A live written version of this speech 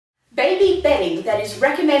baby bedding that is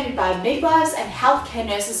recommended by midwives and healthcare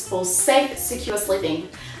nurses for safe, secure sleeping.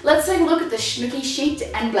 Let's take a look at the Shnooki sheet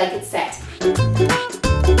and blanket set.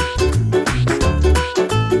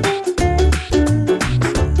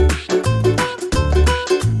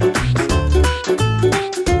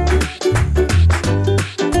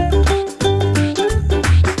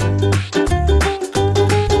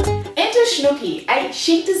 Shnooki, a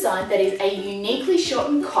sheet design that is a uniquely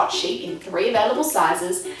shortened cot sheet in 3 available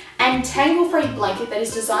sizes, and tangle-free blanket that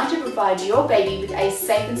is designed to provide your baby with a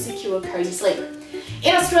safe and secure cozy sleep.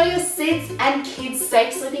 In Australia, SIDS and Kids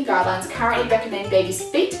Safe Sleeping Guidelines currently recommend babies'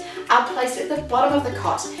 feet are placed at the bottom of the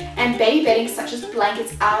cot, and baby bedding such as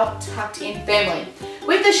blankets are tucked in firmly.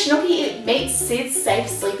 With the Shnooki, it meets SIDS Safe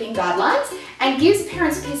Sleeping Guidelines and gives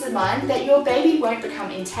parents peace of mind that your baby won't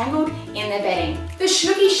become entangled in their bedding. The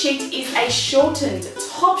Shnooki sheet is a shortened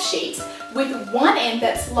top sheet with one end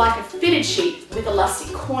that's like a fitted sheet with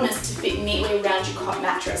elastic corners to fit neatly around your cot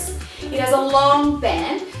mattress. It has a long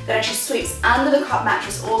band that actually sweeps under the cot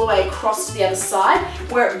mattress all the way across to the other side,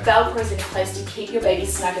 where it velcros into place to keep your baby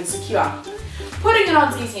snug and secure. Putting it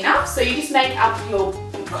on is easy enough, so you just make up your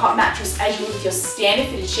cot mattress as you would with your standard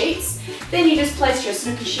fitted sheets. Then you just place your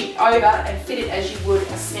Shnooki sheet over and fit it as you would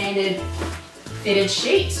a standard fitted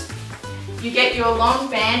sheet. You get your long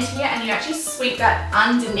band here and you actually sweep that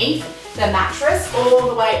underneath the mattress all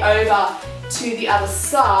the way over to the other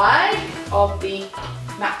side of the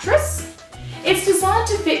mattress. It's designed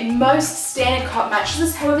to fit most standard cot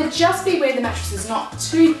mattresses, however just be aware the mattress is not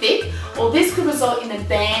too thick, or this could result in the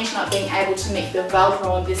band not being able to meet the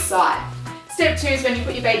velcro on this side. Step 2 is when you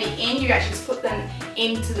put your baby in, you actually just put them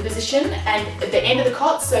into the position and at the end of the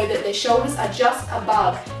cot so that their shoulders are just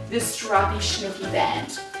above the strappy Shnooki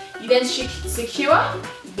band. You then secure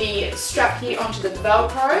the strap here onto the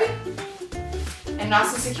velcro and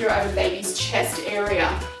nicely secure over baby's chest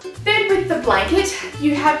area. Then with the blanket,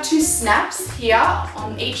 you have 2 snaps here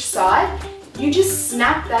on each side. You just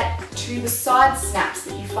snap that to the side snaps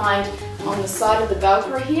that you find on the side of the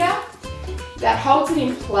velcro here. That holds it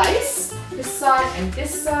in place, this side and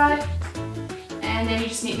this side. And then you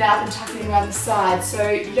just knit that up and tuck it in around the side, so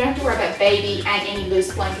you don't have to worry about baby and any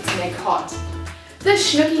loose blankets in their cot. The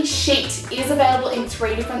Shnooki sheet is available in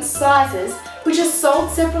 3 different sizes, which are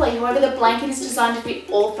sold separately. However, the blanket is designed to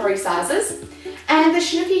fit all 3 sizes. And the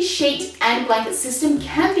Shnooki sheet and blanket system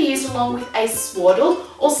can be used along with a swaddle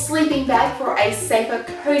or sleeping bag for a safer,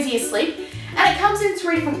 cozier sleep. And it comes in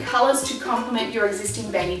 3 different colours to complement your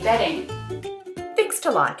existing baby bedding. Things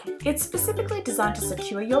to like. It's specifically designed to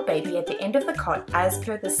secure your baby at the end of the cot as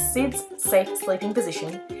per the SIDS Safe Sleeping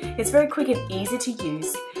Position. It's very quick and easy to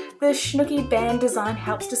use. The Shnooki band design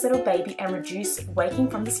helps to settle baby and reduce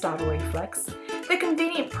waking from the startle reflex. The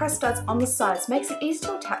convenient press studs on the sides makes it easy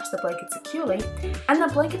to attach the blanket securely, and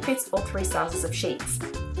the blanket fits all 3 sizes of sheets.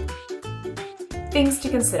 Things to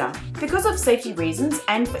consider. Because of safety reasons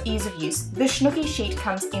and for ease of use, the Shnooki sheet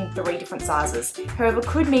comes in 3 different sizes. However,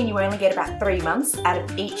 could mean you only get about 3 months out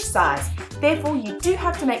of each size. Therefore, you do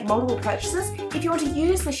have to make multiple purchases if you want to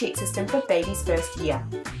use the sheet system for baby's first year.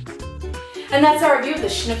 And that's our review of the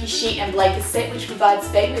Shnooki sheet and blanket set, which provides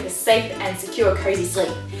baby with a safe and secure cozy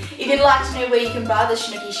sleep. If you'd like to know where you can buy the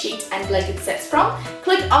Shnooki sheet and blanket sets from,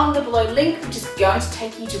 click on the below link, which is going to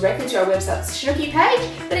take you directly to our website's Shnooki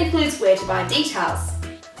page that includes where to buy details.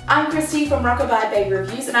 I'm Christy from Rockabye Baby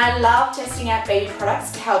Reviews, and I love testing out baby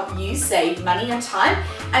products to help you save money and time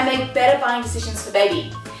and make better buying decisions for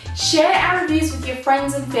baby. Share our reviews with your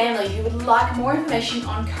friends and family who would like more information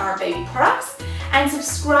on current baby products, and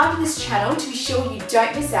subscribe to this channel to be sure you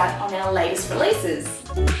don't miss out on our latest releases.